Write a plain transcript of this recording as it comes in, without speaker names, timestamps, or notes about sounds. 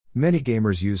Many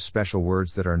gamers use special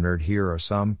words that are nerd. Here are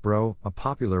some. Bro, a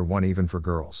popular one even for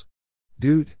girls.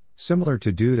 Dude, similar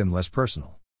to dude and less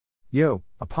personal. Yo,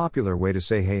 a popular way to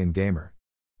say hey in gamer.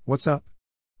 What's up?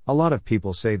 A lot of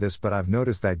people say this, but I've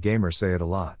noticed that gamers say it a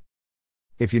lot.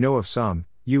 If you know of some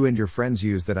you and your friends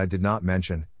use that I did not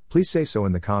mention, please say so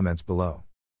in the comments below.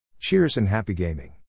 Cheers and happy gaming.